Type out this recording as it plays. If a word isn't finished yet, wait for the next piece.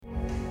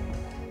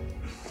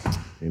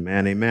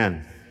Amen,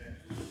 amen.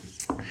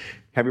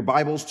 Have your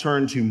Bibles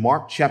turned to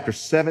Mark chapter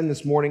 7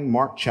 this morning.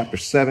 Mark chapter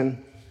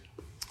 7.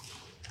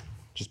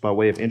 Just by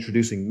way of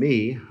introducing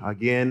me,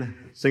 again,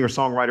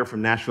 singer-songwriter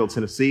from Nashville,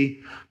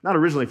 Tennessee. Not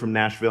originally from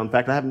Nashville. In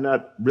fact, I have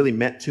not really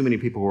met too many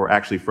people who are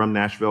actually from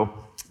Nashville.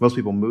 Most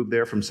people moved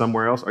there from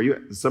somewhere else. Are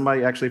you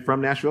somebody actually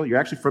from Nashville? You're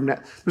actually from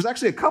There's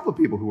actually a couple of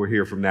people who are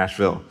here from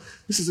Nashville.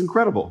 This is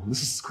incredible.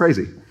 This is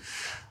crazy.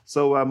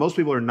 So most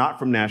people are not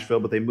from Nashville,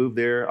 but they moved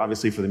there,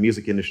 obviously, for the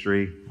music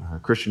industry,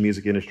 Christian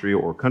music industry,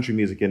 or country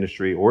music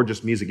industry, or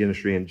just music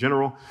industry in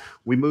general.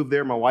 We moved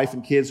there. My wife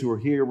and kids who are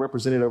here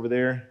represented over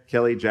there,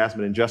 Kelly,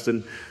 Jasmine, and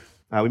Justin.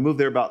 We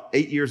moved there about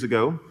 8 years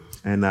ago,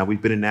 and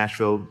we've been in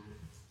Nashville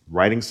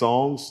writing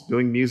songs,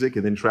 doing music,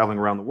 and then traveling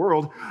around the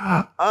world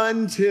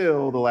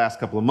until the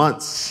last couple of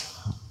months.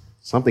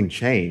 Something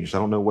changed. I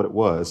don't know what it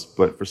was,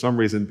 but for some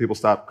reason, people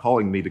stopped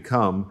calling me to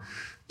come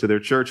to their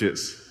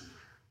churches.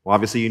 Well,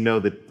 obviously, you know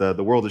that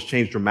the world has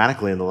changed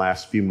dramatically in the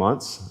last few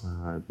months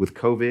with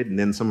COVID and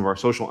then some of our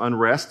social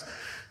unrest.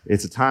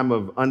 It's a time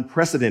of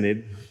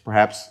unprecedented,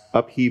 perhaps,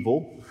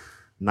 upheaval,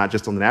 not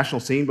just on the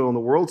national scene, but on the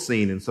world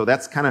scene. And so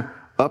that's kind of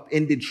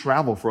upended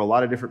travel for a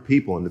lot of different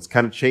people. And it's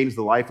kind of changed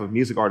the life of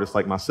music artists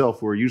like myself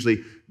who are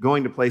usually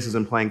going to places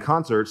and playing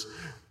concerts.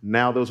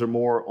 Now those are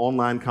more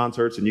online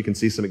concerts, and you can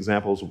see some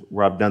examples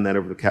where I've done that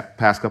over the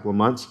past couple of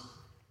months.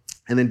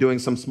 And then doing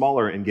some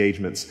smaller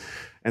engagements.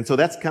 And so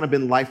that's kind of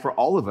been life for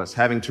all of us,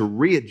 having to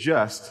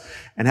readjust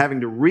and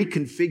having to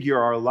reconfigure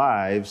our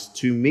lives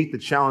to meet the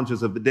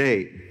challenges of the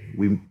day.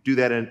 We do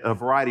that in a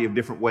variety of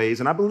different ways.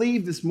 And I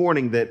believe this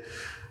morning that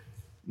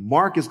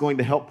Mark is going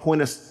to help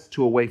point us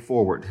to a way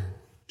forward,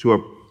 to a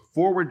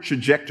forward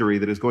trajectory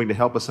that is going to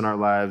help us in our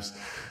lives,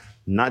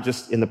 not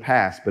just in the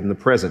past, but in the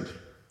present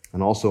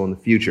and also in the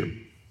future.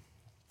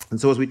 And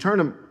so as we turn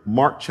to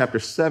Mark chapter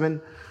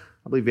 7,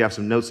 I believe we have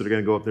some notes that are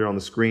going to go up there on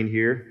the screen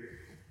here.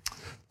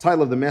 The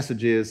title of the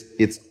message is,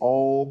 It's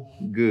All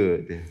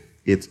Good.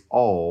 It's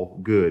All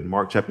Good.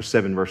 Mark chapter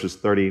 7, verses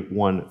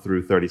 31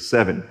 through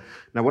 37.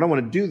 Now, what I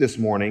want to do this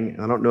morning,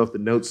 and I don't know if the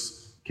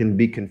notes can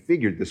be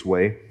configured this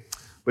way,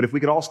 but if we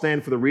could all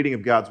stand for the reading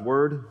of God's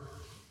Word,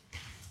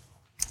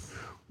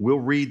 we'll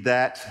read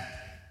that,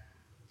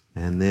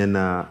 and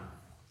then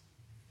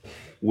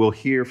we'll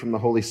hear from the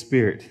Holy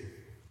Spirit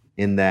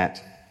in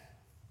that.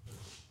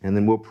 And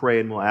then we'll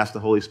pray and we'll ask the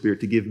Holy Spirit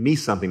to give me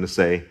something to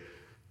say.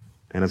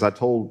 And as I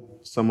told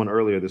someone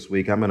earlier this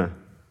week, I'm going to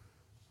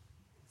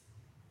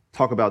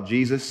talk about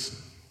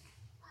Jesus,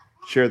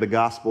 share the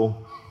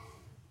gospel,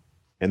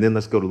 and then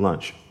let's go to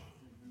lunch.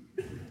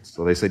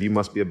 So they said, you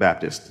must be a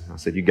Baptist. I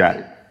said, you got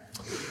it.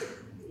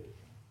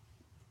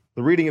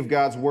 The reading of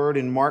God's word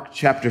in Mark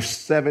chapter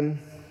 7,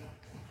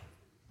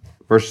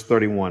 verse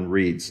 31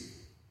 reads,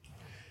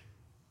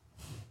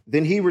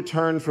 Then he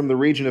returned from the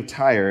region of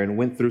Tyre and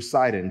went through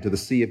Sidon to the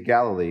Sea of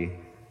Galilee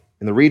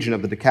in the region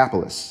of the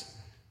Decapolis.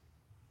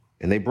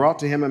 And they brought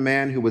to him a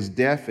man who was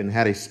deaf and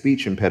had a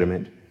speech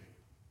impediment.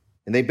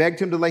 And they begged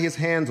him to lay his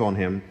hands on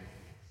him.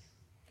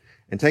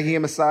 And taking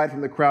him aside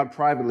from the crowd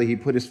privately, he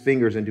put his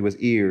fingers into his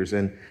ears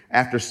and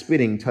after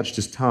spitting, touched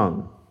his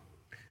tongue.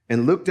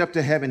 And looked up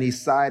to heaven, he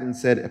sighed and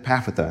said,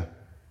 Ephphatha,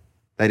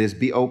 that is,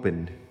 be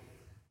opened.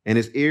 And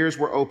his ears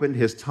were opened,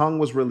 his tongue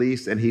was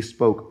released, and he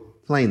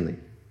spoke plainly.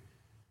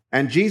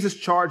 And Jesus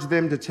charged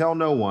them to tell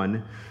no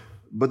one,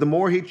 but the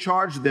more he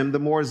charged them, the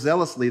more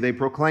zealously they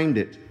proclaimed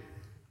it.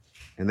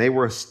 And they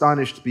were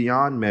astonished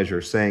beyond measure,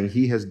 saying,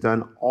 He has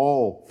done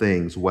all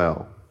things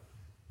well.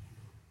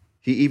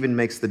 He even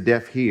makes the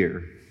deaf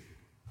hear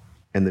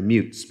and the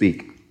mute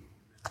speak.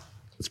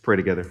 Let's pray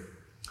together.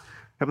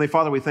 Heavenly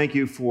Father, we thank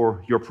you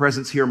for your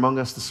presence here among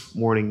us this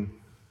morning.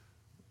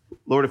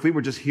 Lord, if we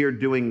were just here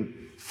doing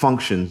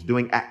functions,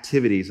 doing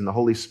activities, and the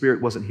Holy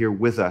Spirit wasn't here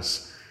with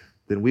us,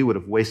 then we would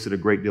have wasted a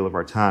great deal of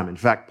our time. In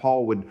fact,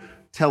 Paul would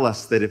tell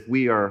us that if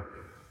we are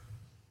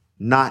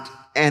not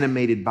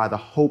animated by the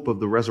hope of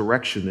the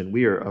resurrection, then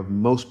we are of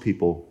most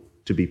people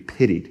to be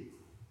pitied.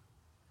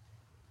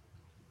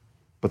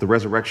 But the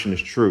resurrection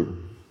is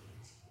true.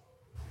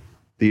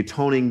 The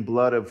atoning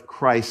blood of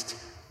Christ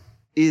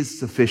is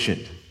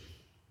sufficient.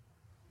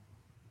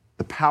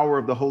 The power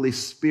of the Holy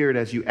Spirit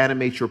as you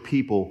animate your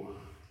people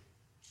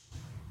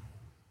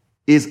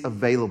is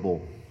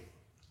available.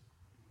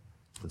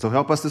 And so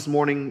help us this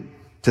morning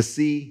to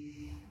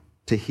see,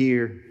 to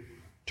hear,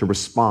 to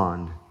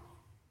respond,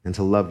 and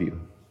to love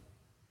you.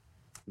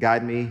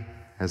 Guide me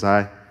as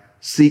I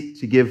seek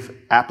to give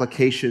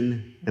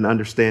application and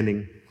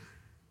understanding.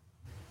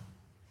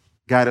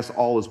 Guide us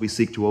all as we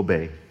seek to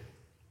obey.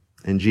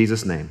 In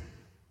Jesus' name,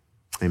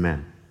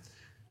 amen.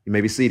 You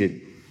may be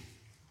seated.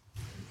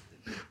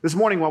 This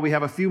morning, while we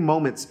have a few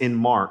moments in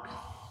Mark,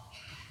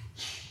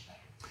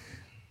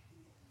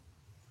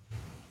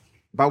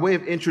 by way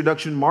of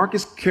introduction, Mark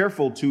is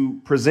careful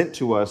to present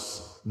to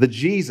us the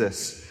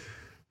Jesus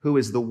who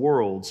is the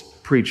world's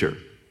preacher.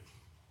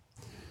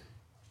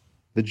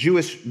 The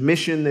Jewish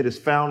mission that is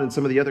found in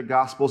some of the other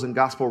Gospels and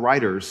Gospel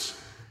writers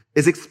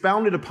is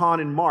expounded upon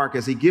in Mark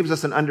as he gives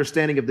us an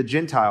understanding of the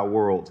Gentile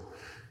world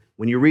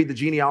When you read the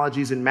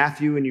genealogies in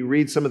Matthew and you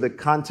read some of the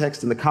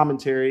context and the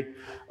commentary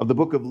of the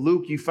book of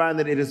Luke, you find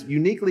that it is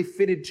uniquely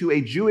fitted to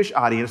a Jewish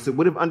audience that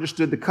would have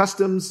understood the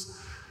customs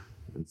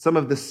and some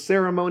of the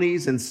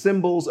ceremonies and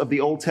symbols of the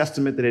Old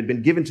Testament that had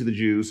been given to the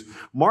Jews.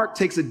 Mark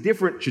takes a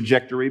different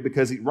trajectory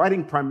because he's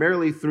writing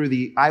primarily through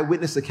the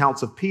eyewitness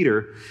accounts of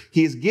Peter.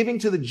 He is giving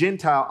to the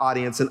Gentile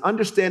audience an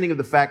understanding of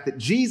the fact that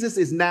Jesus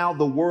is now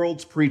the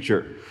world's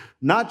preacher,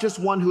 not just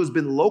one who has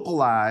been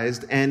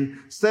localized and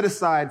set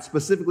aside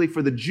specifically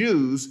for the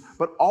Jews,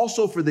 but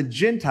also for the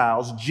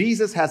Gentiles.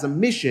 Jesus has a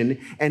mission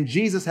and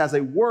Jesus has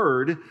a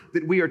word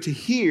that we are to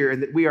hear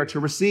and that we are to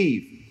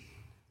receive.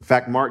 In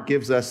fact, Mark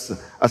gives us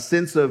a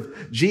sense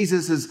of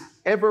Jesus'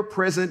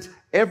 ever-present,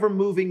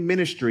 ever-moving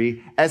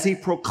ministry as he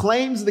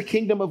proclaims the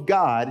kingdom of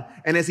God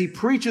and as he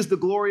preaches the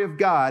glory of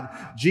God.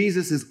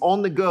 Jesus is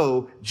on the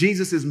go,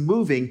 Jesus is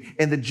moving,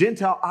 and the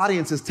Gentile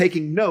audience is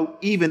taking note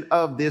even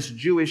of this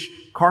Jewish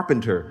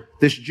carpenter,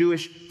 this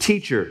Jewish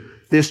teacher,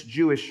 this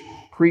Jewish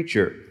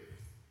preacher.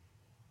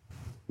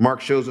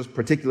 Mark shows us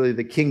particularly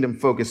the kingdom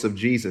focus of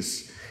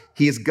Jesus.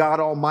 He is God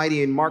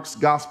Almighty, and Mark's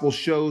gospel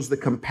shows the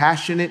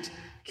compassionate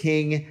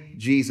King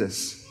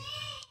Jesus,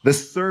 the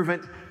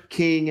servant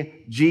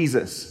King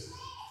Jesus.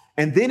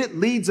 And then it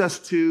leads us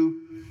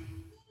to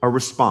a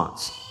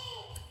response.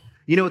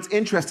 You know, it's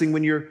interesting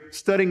when you're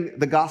studying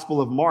the Gospel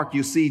of Mark,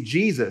 you see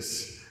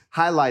Jesus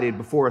highlighted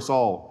before us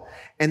all.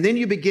 And then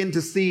you begin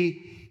to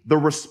see the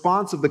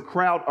response of the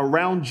crowd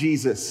around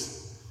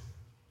Jesus.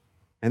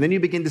 And then you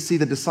begin to see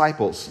the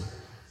disciples.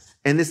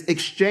 And this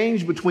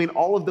exchange between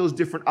all of those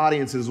different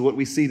audiences is what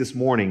we see this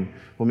morning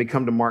when we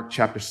come to Mark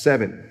chapter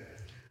 7.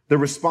 The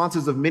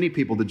responses of many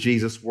people to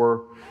Jesus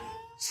were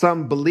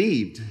some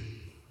believed,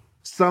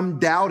 some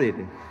doubted,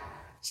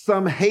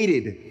 some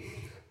hated,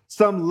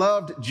 some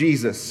loved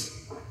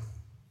Jesus.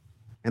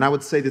 And I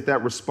would say that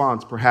that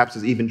response perhaps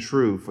is even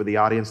true for the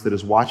audience that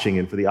is watching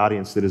and for the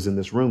audience that is in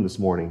this room this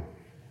morning.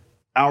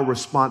 Our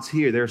response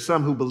here, there are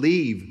some who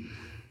believe.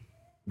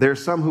 There are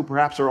some who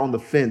perhaps are on the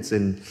fence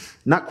and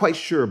not quite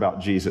sure about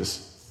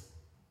Jesus.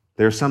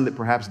 There are some that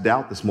perhaps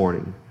doubt this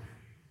morning.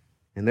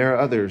 And there are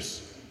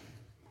others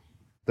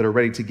that are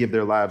ready to give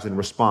their lives in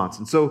response.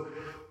 And so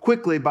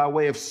quickly, by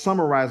way of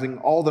summarizing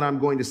all that I'm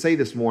going to say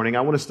this morning,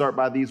 I want to start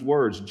by these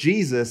words.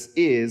 Jesus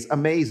is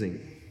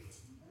amazing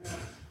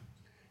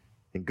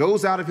and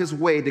goes out of his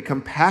way to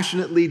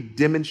compassionately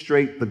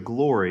demonstrate the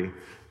glory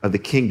of the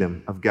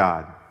kingdom of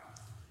God.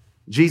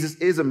 Jesus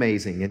is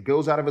amazing and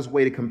goes out of his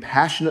way to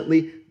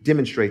compassionately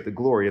demonstrate the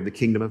glory of the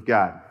kingdom of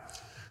God.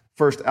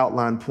 First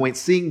outline point,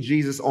 seeing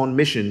Jesus on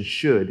mission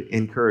should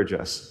encourage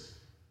us.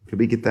 Could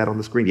we get that on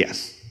the screen?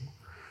 Yes.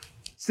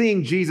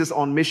 Seeing Jesus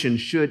on mission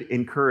should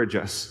encourage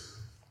us.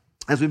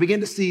 As we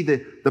begin to see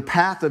the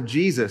path of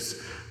Jesus,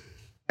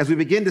 as we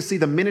begin to see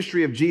the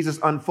ministry of Jesus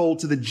unfold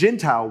to the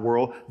Gentile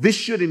world, this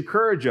should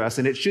encourage us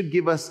and it should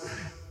give us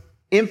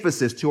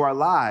emphasis to our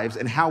lives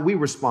and how we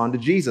respond to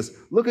Jesus.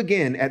 Look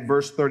again at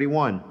verse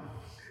 31.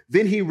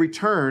 Then he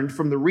returned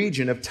from the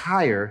region of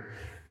Tyre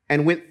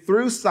and went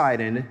through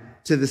Sidon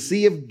to the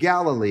Sea of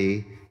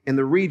Galilee in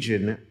the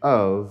region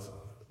of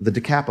the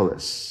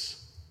Decapolis.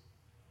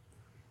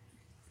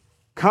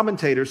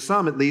 Commentators,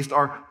 some at least,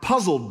 are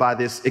puzzled by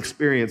this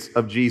experience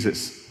of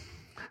Jesus.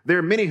 There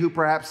are many who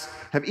perhaps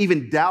have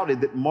even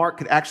doubted that Mark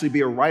could actually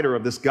be a writer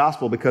of this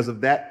gospel because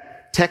of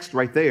that text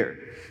right there.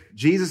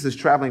 Jesus is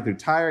traveling through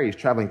Tyre, he's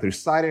traveling through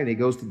Sidon, and he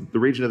goes to the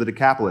region of the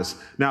Decapolis.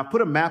 Now, I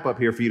put a map up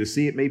here for you to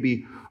see. It may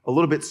be a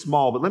little bit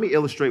small, but let me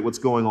illustrate what's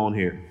going on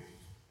here.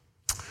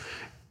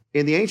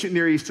 In the ancient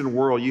Near Eastern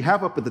world, you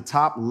have up at the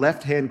top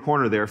left-hand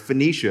corner there,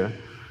 Phoenicia,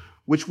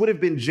 which would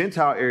have been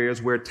Gentile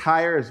areas where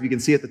Tyre, as you can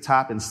see at the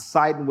top, and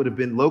Sidon would have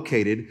been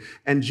located.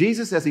 And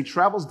Jesus, as he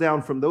travels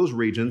down from those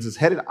regions, is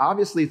headed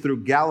obviously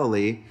through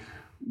Galilee,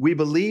 we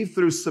believe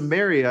through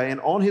Samaria, and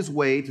on his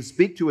way to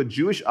speak to a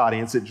Jewish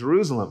audience at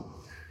Jerusalem.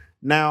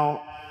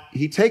 Now,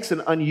 he takes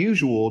an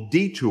unusual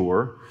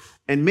detour,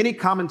 and many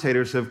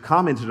commentators have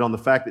commented on the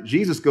fact that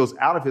Jesus goes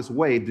out of his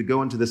way to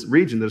go into this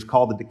region that is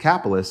called the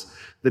Decapolis,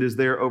 that is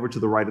there over to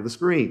the right of the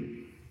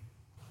screen.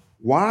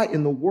 Why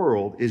in the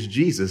world is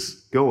Jesus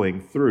going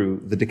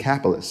through the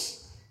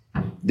Decapolis?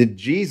 Did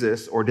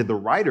Jesus, or did the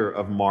writer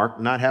of Mark,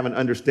 not have an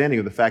understanding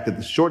of the fact that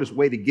the shortest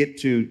way to get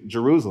to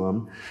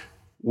Jerusalem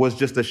was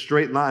just a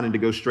straight line and to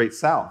go straight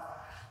south?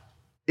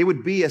 It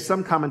would be, as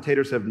some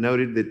commentators have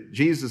noted, that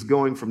Jesus is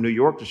going from New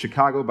York to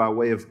Chicago by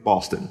way of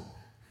Boston.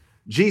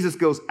 Jesus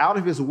goes out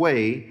of his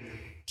way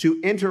to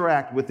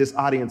interact with this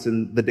audience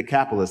in the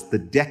Decapolis, the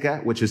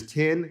Deca, which is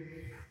 10,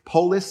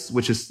 Polis,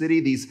 which is city.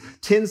 These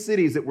 10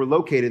 cities that were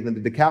located in the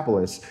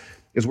Decapolis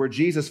is where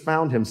Jesus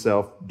found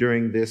himself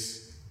during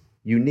this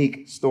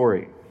unique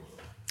story.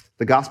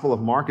 The Gospel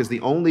of Mark is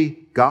the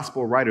only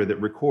gospel writer that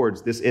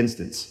records this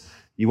instance.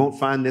 You won't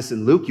find this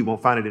in Luke, you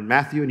won't find it in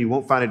Matthew, and you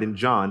won't find it in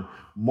John.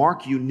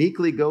 Mark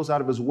uniquely goes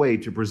out of his way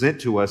to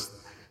present to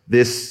us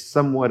this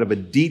somewhat of a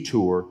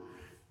detour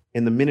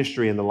in the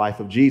ministry and the life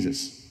of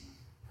Jesus.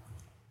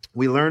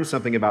 we learn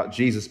something about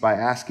Jesus by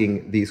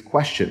asking these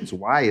questions.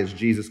 Why is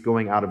Jesus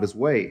going out of his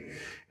way?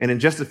 And in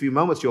just a few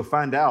moments, you'll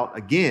find out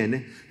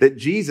again that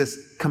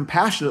Jesus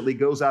compassionately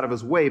goes out of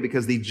his way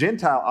because the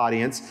Gentile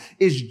audience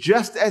is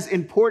just as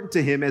important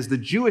to him as the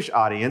Jewish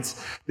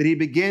audience, that he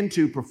began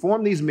to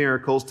perform these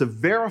miracles to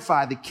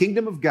verify the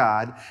kingdom of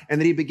God, and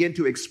that he began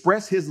to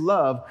express his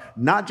love,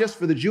 not just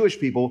for the Jewish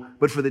people,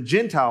 but for the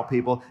Gentile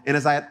people. And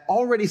as I had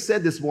already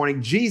said this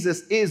morning,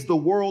 Jesus is the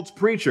world's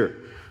preacher.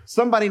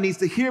 Somebody needs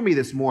to hear me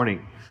this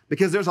morning,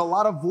 because there's a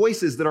lot of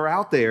voices that are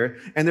out there,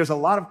 and there's a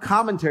lot of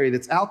commentary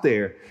that's out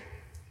there.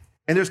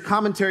 And there's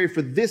commentary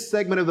for this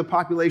segment of the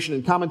population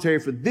and commentary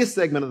for this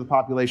segment of the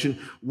population.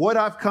 What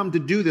I've come to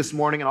do this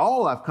morning, and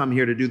all I've come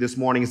here to do this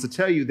morning, is to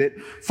tell you that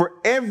for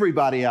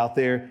everybody out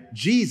there,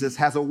 Jesus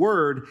has a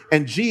word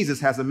and Jesus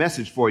has a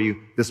message for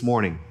you this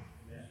morning.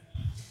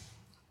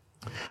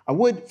 I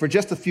would, for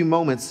just a few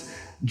moments,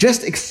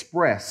 just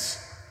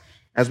express,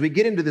 as we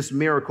get into this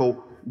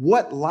miracle,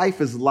 what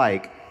life is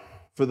like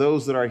for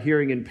those that are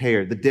hearing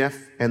impaired, the deaf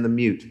and the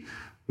mute.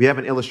 We have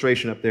an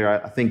illustration up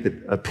there, I think, that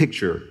a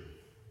picture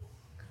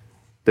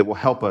that will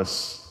help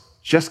us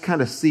just kind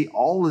of see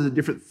all of the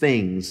different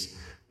things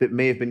that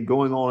may have been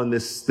going on in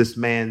this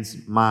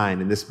man's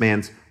mind and this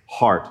man's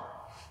heart,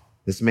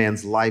 this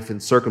man's life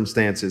and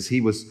circumstances.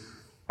 He was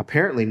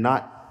apparently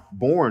not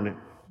born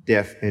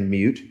deaf and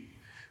mute,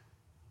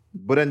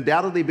 but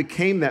undoubtedly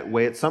became that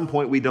way at some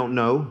point. We don't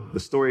know. The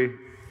story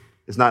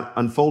is not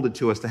unfolded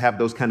to us to have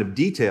those kind of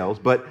details,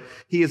 but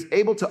he is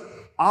able to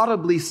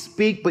audibly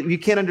speak, but you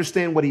can't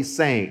understand what he's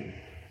saying.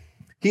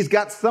 He's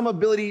got some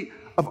ability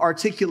of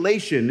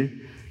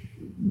articulation,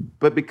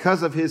 but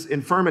because of his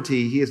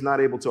infirmity, he is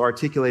not able to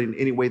articulate in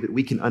any way that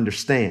we can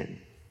understand.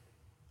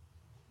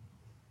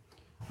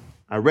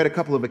 I read a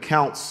couple of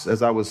accounts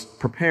as I was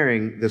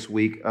preparing this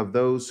week of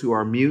those who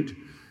are mute,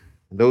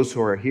 those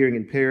who are hearing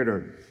impaired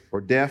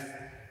or deaf,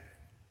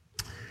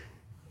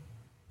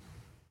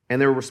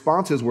 and their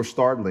responses were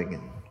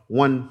startling.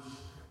 One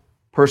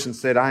person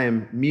said, "I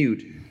am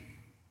mute,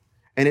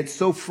 and it's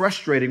so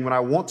frustrating when I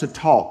want to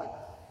talk,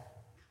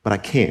 but I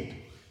can't."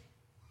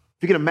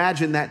 If you can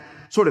imagine that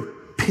sort of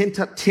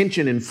pent-up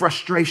tension and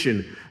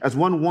frustration as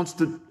one wants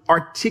to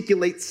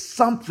articulate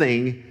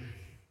something,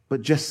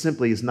 but just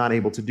simply is not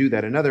able to do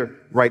that. Another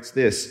writes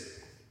this: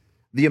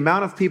 "The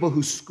amount of people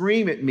who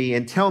scream at me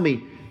and tell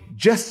me,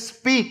 just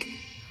speak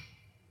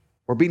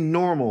or be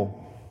normal,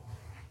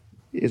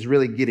 is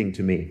really getting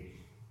to me."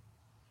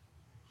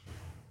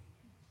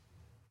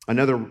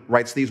 Another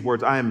writes these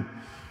words: "I am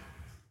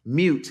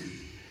mute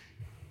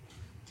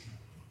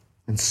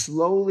and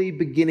slowly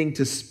beginning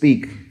to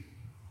speak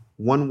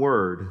one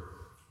word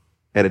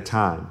at a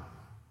time."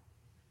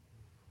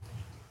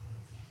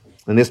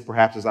 And this,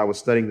 perhaps, as I was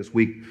studying this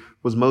week,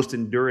 was most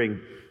endearing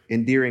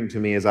to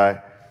me as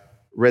I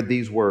read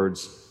these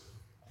words.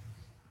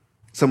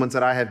 Someone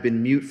said, "I have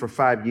been mute for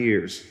 5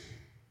 years.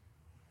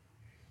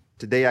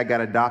 Today I got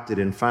adopted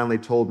and finally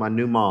told my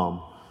new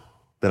mom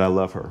that I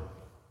love her."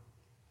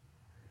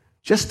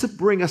 Just to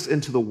bring us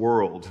into the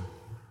world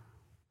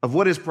of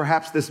what is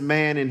perhaps this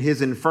man in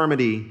his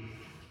infirmity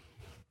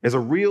as a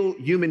real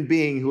human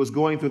being who is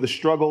going through the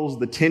struggles,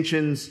 the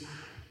tensions,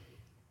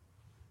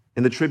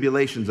 and the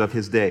tribulations of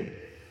his day.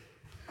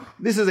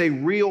 This is a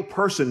real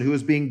person who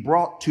is being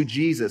brought to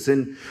Jesus.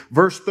 In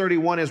verse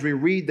 31, as we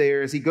read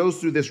there, as he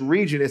goes through this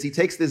region, as he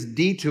takes this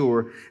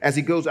detour, as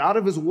he goes out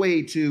of his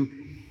way to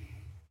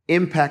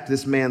impact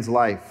this man's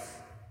life,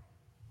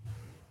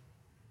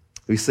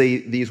 we see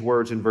these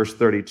words in verse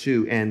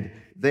 32, "And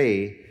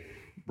they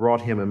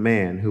brought him a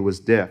man who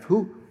was deaf."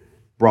 Who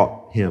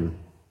brought him?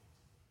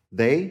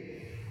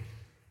 They?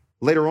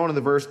 Later on in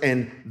the verse,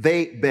 "And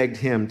they begged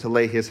him to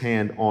lay his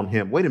hand on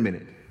him." Wait a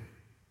minute.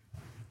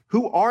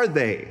 Who are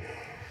they?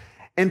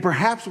 And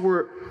perhaps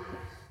we're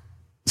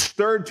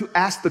stirred to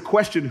ask the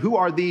question, who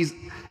are these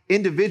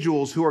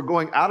individuals who are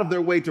going out of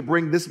their way to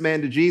bring this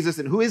man to Jesus?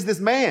 And who is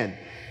this man?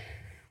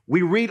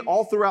 We read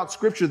all throughout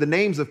Scripture the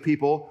names of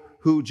people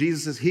who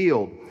Jesus has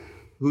healed,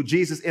 who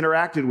Jesus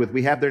interacted with.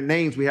 We have their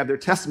names, we have their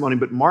testimony,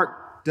 but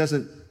Mark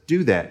doesn't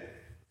do that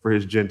for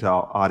his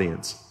Gentile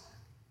audience.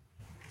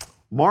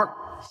 Mark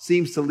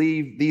seems to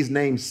leave these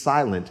names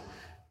silent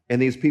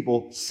and these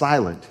people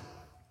silent.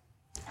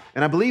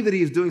 And I believe that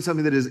he is doing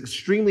something that is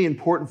extremely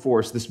important for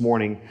us this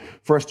morning,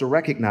 for us to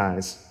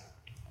recognize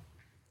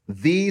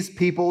these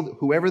people,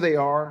 whoever they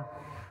are,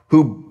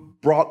 who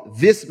brought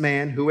this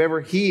man,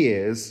 whoever he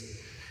is,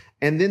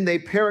 and then they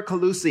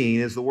parakalusin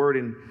is the word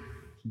in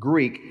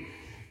Greek,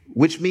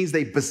 which means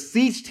they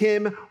beseeched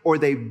him or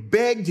they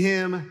begged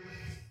him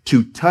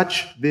to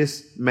touch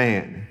this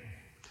man.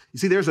 You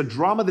see, there's a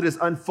drama that is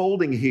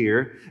unfolding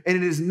here, and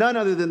it is none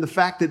other than the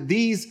fact that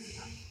these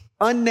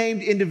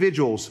unnamed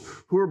individuals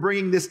who are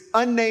bringing this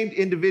unnamed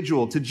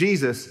individual to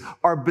Jesus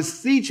are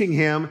beseeching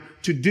him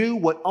to do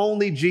what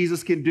only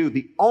Jesus can do.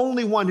 The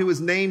only one who is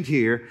named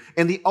here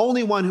and the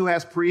only one who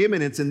has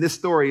preeminence in this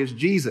story is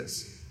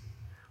Jesus.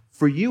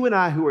 For you and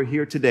I who are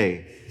here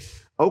today,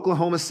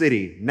 Oklahoma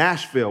City,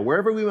 Nashville,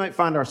 wherever we might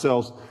find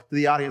ourselves, to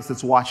the audience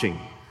that's watching,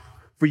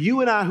 for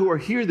you and I who are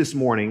here this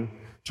morning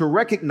to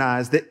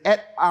recognize that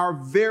at our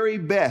very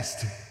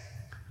best,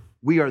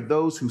 we are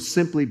those who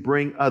simply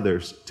bring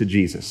others to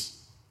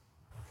Jesus.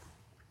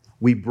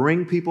 We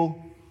bring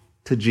people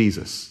to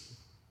Jesus.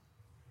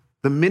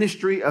 The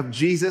ministry of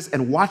Jesus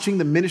and watching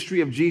the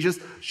ministry of Jesus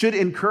should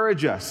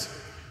encourage us,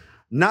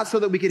 not so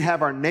that we can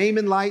have our name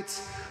in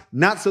lights,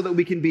 not so that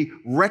we can be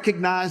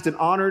recognized and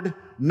honored,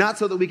 not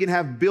so that we can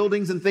have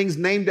buildings and things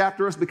named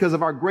after us because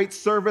of our great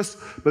service,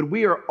 but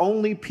we are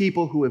only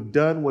people who have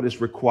done what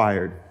is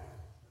required,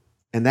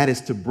 and that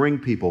is to bring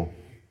people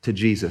to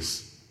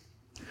Jesus,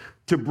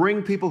 to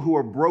bring people who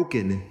are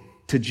broken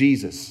to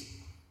Jesus,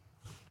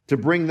 to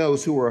bring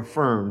those who are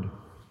affirmed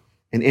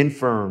and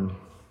infirmed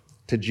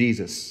to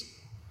Jesus.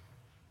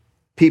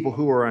 People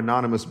who are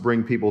anonymous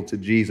bring people to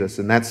Jesus,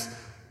 and that's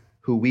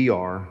who we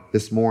are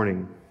this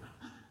morning.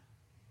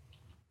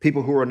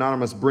 People who are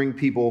anonymous bring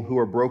people who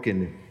are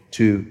broken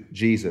to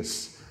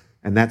Jesus,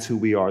 and that's who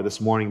we are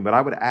this morning. But I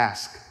would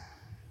ask,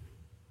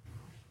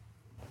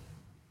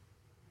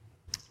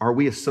 are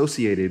we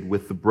associated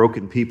with the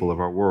broken people of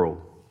our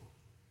world?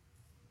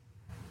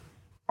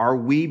 Are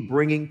we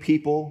bringing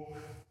people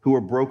who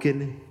are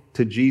broken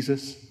to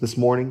Jesus this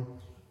morning?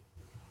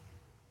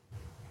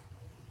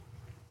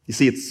 You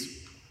see,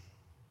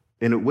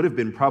 it would have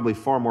been probably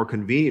far more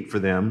convenient for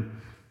them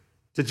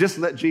to just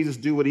let Jesus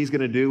do what he's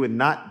going to do and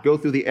not go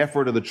through the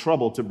effort or the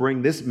trouble to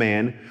bring this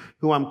man,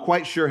 who I'm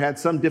quite sure had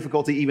some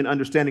difficulty even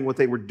understanding what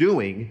they were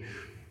doing,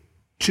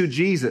 to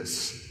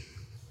Jesus.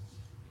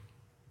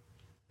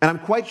 And I'm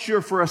quite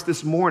sure for us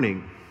this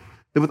morning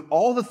that with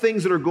all the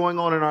things that are going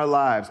on in our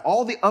lives,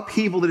 all the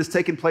upheaval that has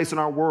taken place in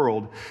our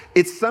world,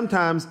 it's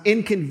sometimes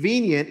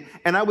inconvenient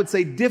and I would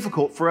say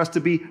difficult for us to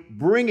be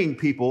bringing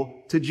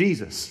people to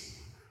Jesus.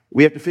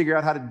 We have to figure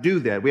out how to do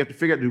that. We have to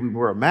figure out, do we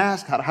wear a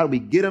mask? How do we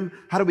get them?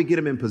 How do we get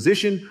them in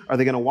position? Are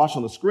they going to watch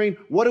on the screen?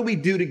 What do we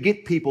do to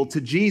get people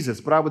to Jesus?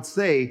 But I would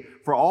say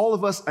for all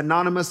of us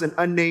anonymous and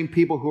unnamed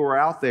people who are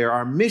out there,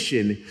 our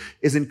mission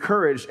is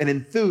encouraged and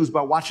enthused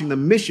by watching the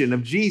mission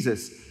of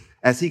Jesus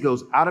as he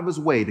goes out of his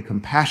way to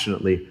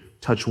compassionately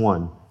touch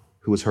one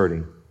who is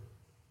hurting.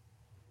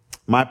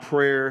 My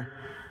prayer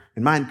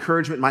and my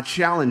encouragement, my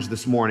challenge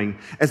this morning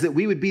is that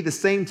we would be the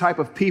same type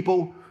of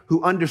people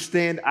who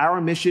understand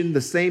our mission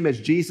the same as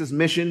Jesus'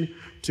 mission,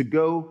 to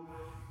go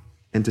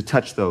and to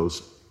touch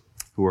those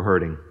who are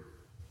hurting.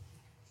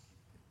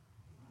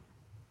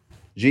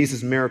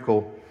 Jesus'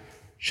 miracle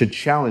should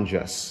challenge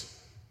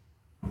us.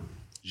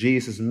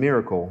 Jesus'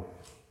 miracle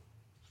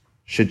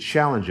should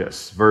challenge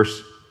us.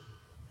 Verse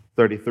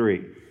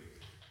 33.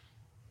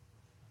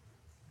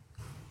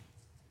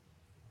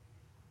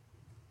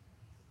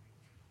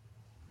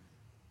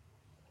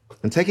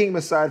 And taking him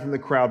aside from the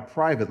crowd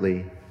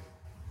privately,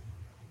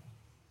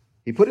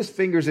 he put his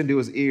fingers into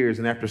his ears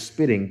and after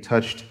spitting,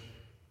 touched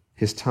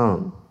his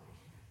tongue.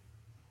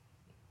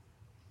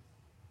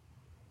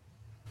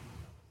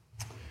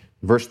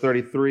 Verse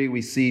 33,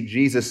 we see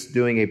Jesus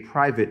doing a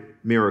private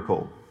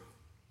miracle.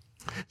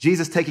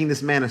 Jesus taking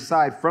this man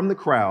aside from the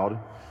crowd,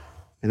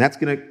 and that's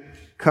going to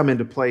come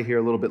into play here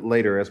a little bit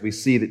later as we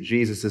see that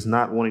Jesus is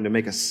not wanting to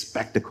make a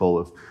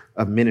spectacle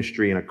of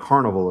ministry and a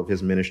carnival of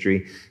his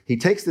ministry. He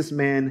takes this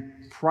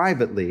man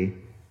privately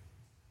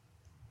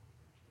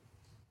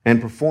and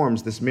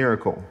performs this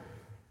miracle.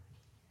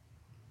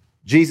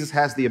 Jesus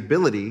has the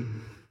ability,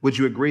 would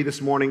you agree this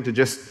morning, to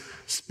just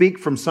speak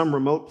from some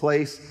remote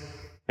place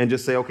and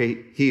just say,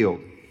 okay, healed,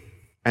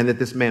 and that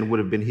this man would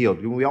have been healed.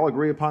 Do we all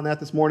agree upon that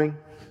this morning?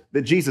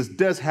 That Jesus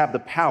does have the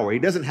power. He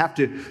doesn't have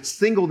to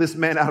single this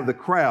man out of the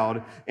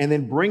crowd and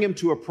then bring him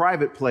to a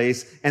private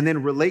place and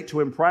then relate to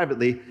him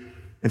privately.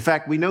 In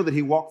fact, we know that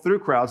he walked through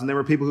crowds and there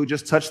were people who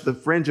just touched the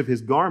fringe of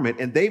his garment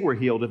and they were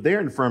healed of their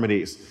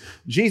infirmities.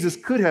 Jesus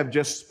could have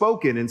just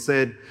spoken and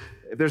said,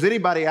 if there's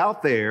anybody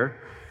out there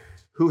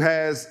who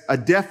has a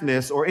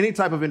deafness or any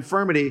type of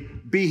infirmity,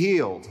 be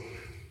healed.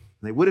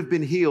 They would have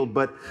been healed,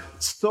 but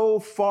so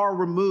far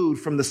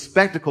removed from the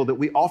spectacle that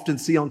we often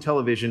see on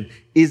television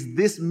is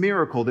this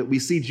miracle that we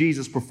see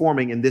Jesus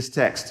performing in this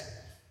text.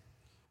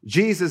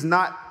 Jesus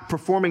not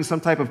performing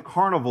some type of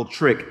carnival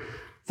trick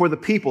for the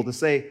people to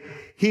say,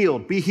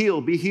 healed, be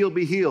healed, be healed,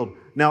 be healed.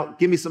 Now,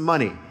 give me some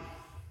money.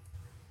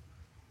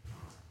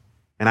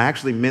 And I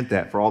actually meant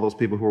that for all those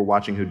people who are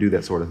watching who do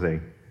that sort of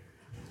thing.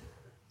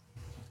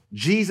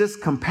 Jesus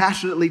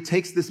compassionately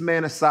takes this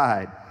man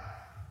aside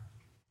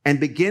and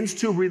begins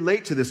to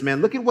relate to this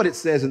man. Look at what it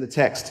says in the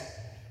text.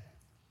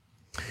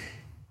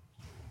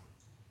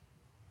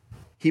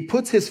 He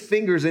puts his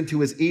fingers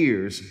into his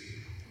ears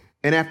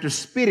and after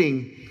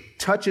spitting,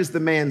 touches the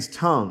man's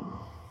tongue.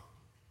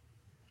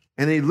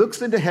 And then he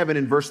looks into heaven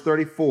in verse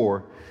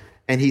 34,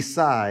 and he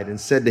sighed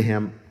and said to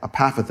him,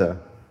 Epaphatha,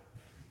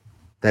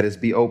 that is,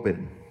 be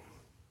open.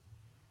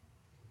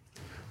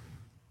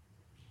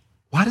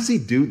 Why does he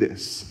do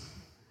this?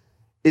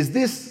 Is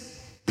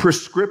this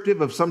prescriptive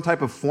of some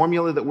type of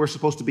formula that we're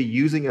supposed to be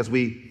using as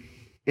we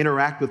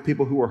interact with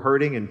people who are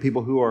hurting and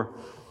people who are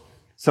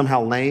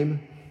somehow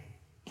lame?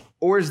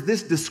 Or is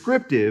this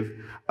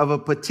descriptive of a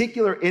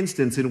particular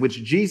instance in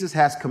which Jesus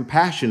has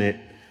compassionate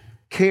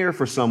care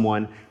for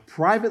someone,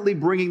 privately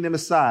bringing them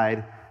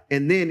aside,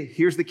 and then,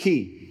 here's the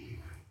key,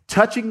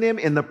 touching them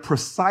in the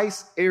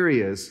precise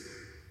areas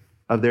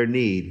of their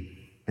need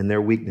and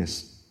their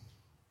weakness?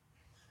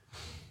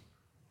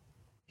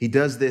 He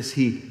does this,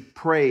 he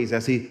prays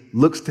as he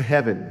looks to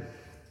heaven.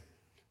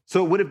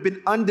 So it would have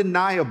been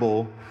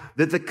undeniable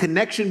that the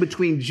connection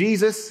between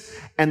Jesus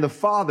and the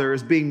Father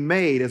is being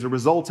made as a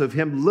result of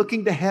him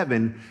looking to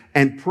heaven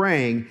and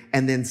praying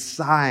and then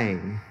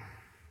sighing.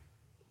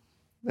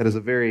 That is a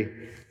very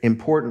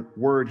important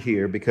word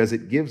here because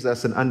it gives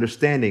us an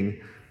understanding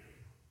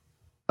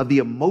of the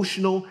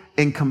emotional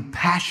and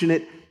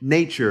compassionate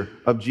nature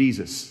of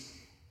Jesus.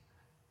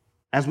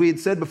 As we had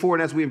said before,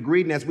 and as we have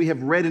agreed, and as we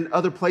have read in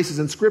other places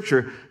in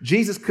Scripture,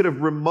 Jesus could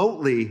have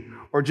remotely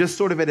or just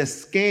sort of at a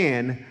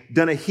scan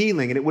done a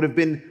healing, and it would have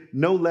been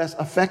no less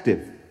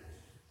effective.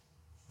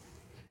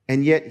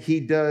 And yet he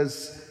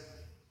does,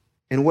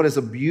 in what is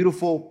a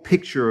beautiful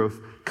picture of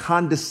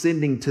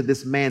condescending to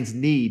this man's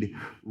need,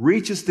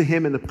 reaches to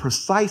him in the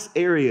precise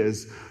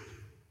areas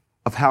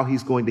of how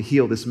he's going to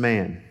heal this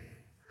man.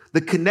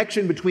 The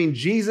connection between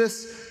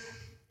Jesus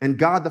and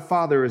God the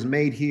Father is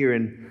made here,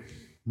 and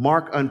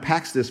Mark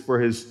unpacks this for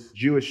his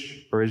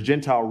Jewish or his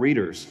Gentile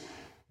readers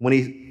when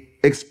he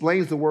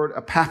explains the word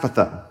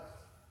apaphatha,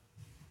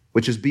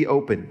 which is be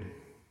opened.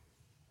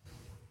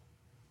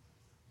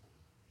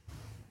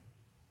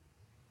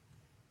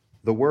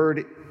 The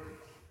word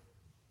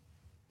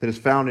that is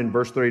found in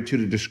verse 32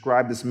 to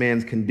describe this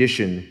man's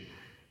condition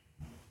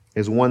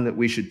is one that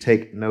we should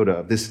take note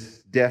of. This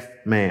deaf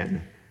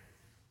man,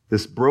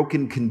 this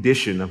broken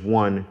condition of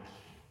one,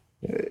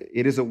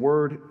 it is a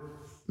word,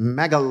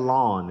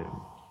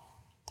 megalon.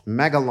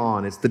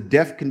 Megalon, it's the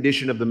deaf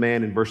condition of the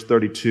man in verse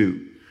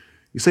 32.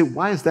 You say,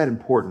 why is that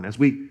important? As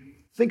we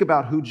think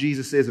about who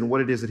Jesus is and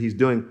what it is that he's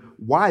doing,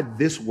 why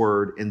this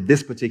word in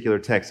this particular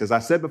text? As I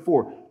said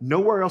before,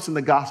 nowhere else in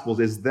the Gospels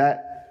is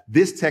that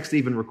this text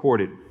even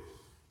recorded.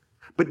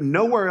 But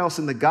nowhere else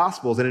in the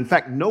Gospels, and in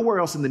fact, nowhere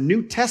else in the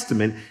New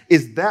Testament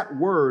is that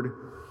word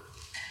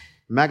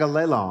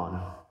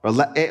megalelon, or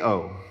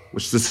le'eo,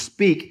 which is to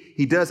speak.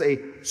 He does a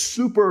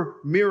super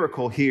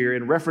miracle here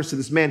in reference to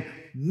this man.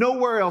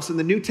 Nowhere else in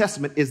the New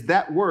Testament is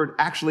that word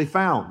actually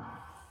found.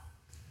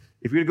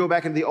 If you're to go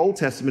back into the Old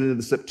Testament, into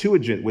the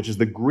Septuagint, which is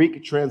the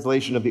Greek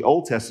translation of the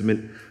Old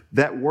Testament,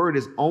 that word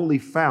is only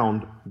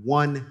found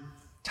one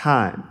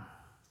time.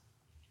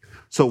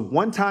 So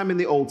one time in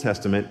the Old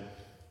Testament,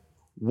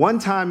 one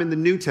time in the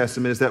New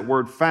Testament is that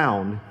word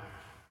found,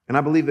 and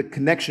I believe the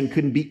connection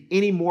couldn't be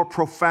any more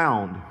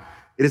profound.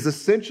 It is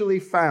essentially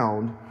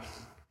found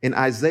in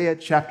Isaiah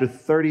chapter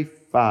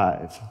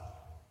 35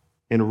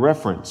 in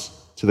reference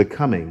to the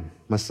coming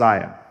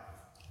Messiah.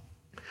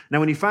 Now,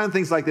 when you find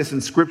things like this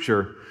in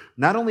Scripture,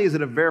 not only is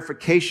it a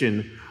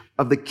verification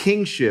of the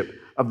kingship,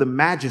 of the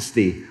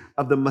majesty,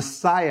 of the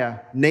Messiah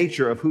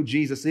nature of who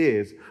Jesus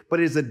is, but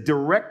it is a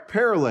direct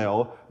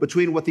parallel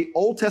between what the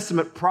Old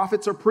Testament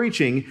prophets are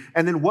preaching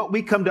and then what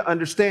we come to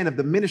understand of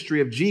the ministry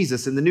of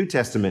Jesus in the New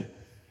Testament.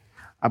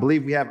 I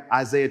believe we have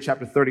Isaiah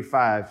chapter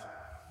 35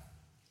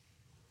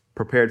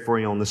 prepared for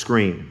you on the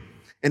screen.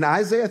 In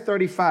Isaiah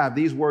 35,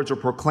 these words are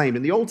proclaimed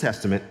in the Old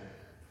Testament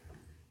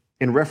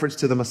in reference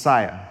to the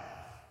Messiah.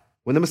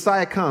 When the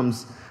Messiah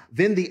comes,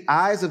 then the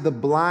eyes of the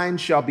blind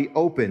shall be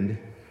opened,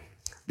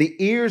 the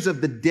ears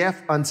of the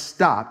deaf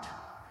unstopped.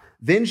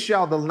 Then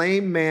shall the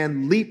lame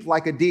man leap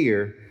like a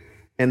deer,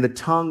 and the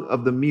tongue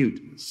of the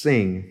mute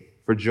sing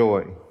for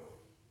joy.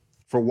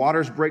 For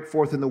waters break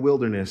forth in the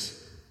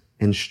wilderness,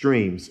 and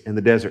streams in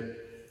the desert.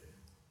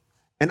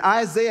 And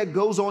Isaiah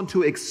goes on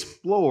to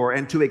explore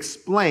and to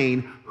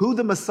explain who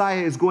the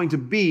Messiah is going to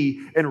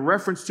be in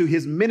reference to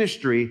his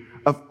ministry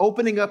of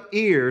opening up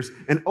ears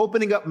and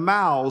opening up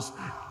mouths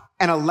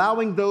and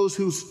allowing those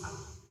whose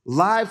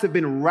lives have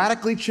been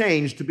radically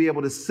changed to be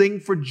able to sing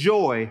for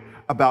joy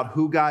about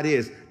who God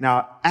is.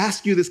 Now, I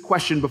asked you this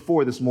question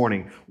before this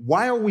morning.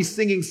 Why are we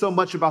singing so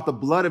much about the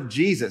blood of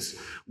Jesus?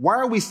 Why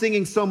are we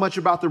singing so much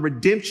about the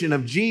redemption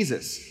of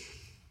Jesus?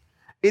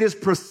 It is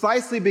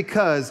precisely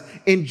because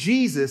in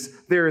Jesus,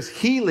 there is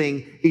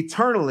healing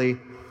eternally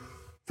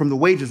from the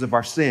wages of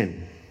our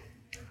sin.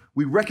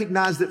 We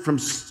recognize that from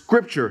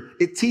Scripture,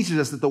 it teaches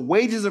us that the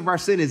wages of our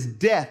sin is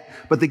death,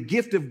 but the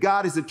gift of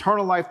God is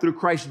eternal life through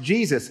Christ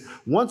Jesus.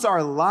 Once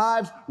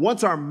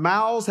our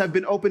mouths have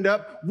been opened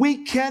up,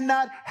 we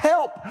cannot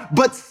help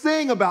but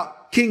sing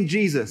about King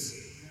Jesus.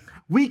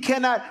 We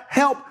cannot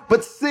help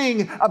but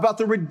sing about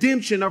the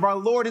redemption of our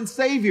Lord and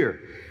Savior.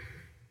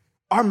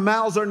 Our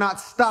mouths are not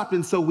stopped,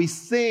 and so we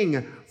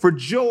sing for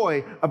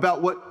joy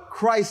about what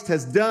Christ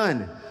has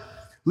done.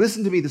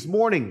 Listen to me this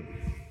morning.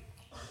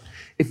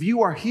 If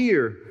you are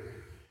here,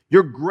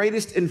 your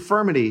greatest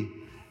infirmity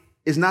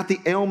is not the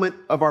ailment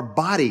of our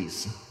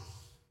bodies,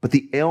 but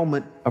the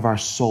ailment of our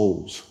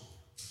souls.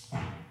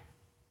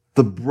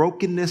 The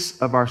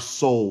brokenness of our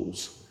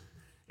souls,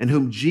 in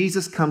whom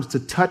Jesus comes to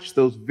touch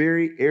those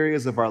very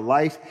areas of our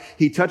life.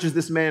 He touches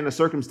this man in a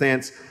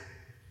circumstance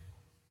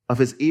of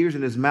his ears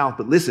and his mouth.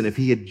 But listen, if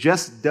he had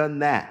just done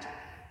that,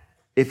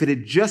 if it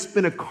had just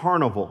been a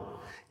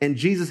carnival and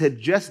Jesus had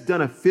just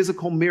done a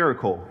physical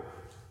miracle,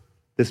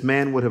 this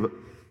man would have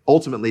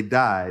ultimately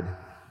died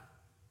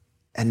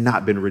and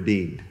not been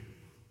redeemed.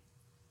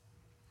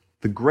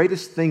 The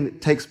greatest thing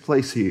that takes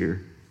place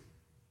here,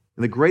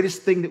 and the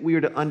greatest thing that we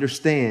are to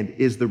understand,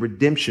 is the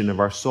redemption of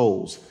our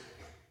souls.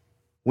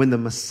 When the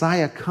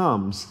Messiah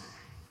comes,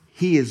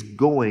 he is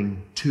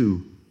going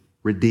to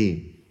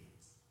redeem.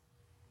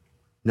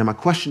 Now, my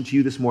question to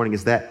you this morning,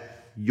 is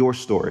that your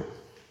story?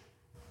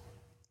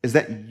 Is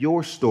that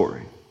your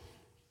story?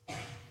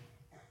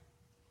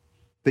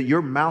 That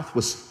your mouth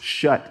was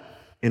shut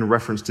in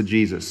reference to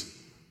Jesus?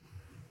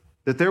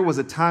 That there was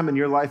a time in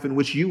your life in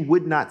which you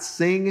would not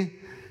sing,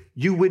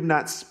 you would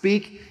not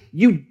speak,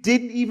 you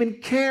didn't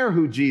even care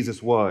who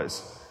Jesus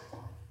was.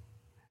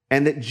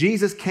 And that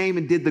Jesus came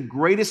and did the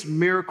greatest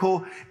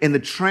miracle in the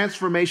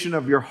transformation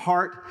of your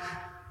heart.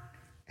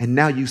 And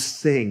now you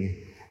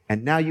sing,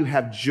 and now you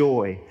have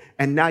joy,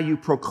 and now you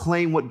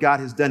proclaim what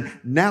God has done.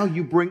 Now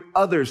you bring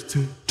others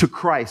to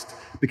Christ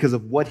because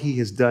of what he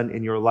has done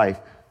in your life.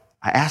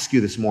 I ask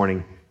you this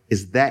morning,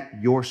 is that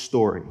your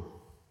story?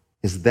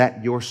 Is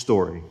that your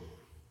story?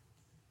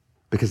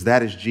 Because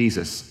that is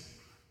Jesus,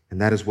 and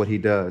that is what he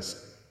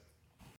does.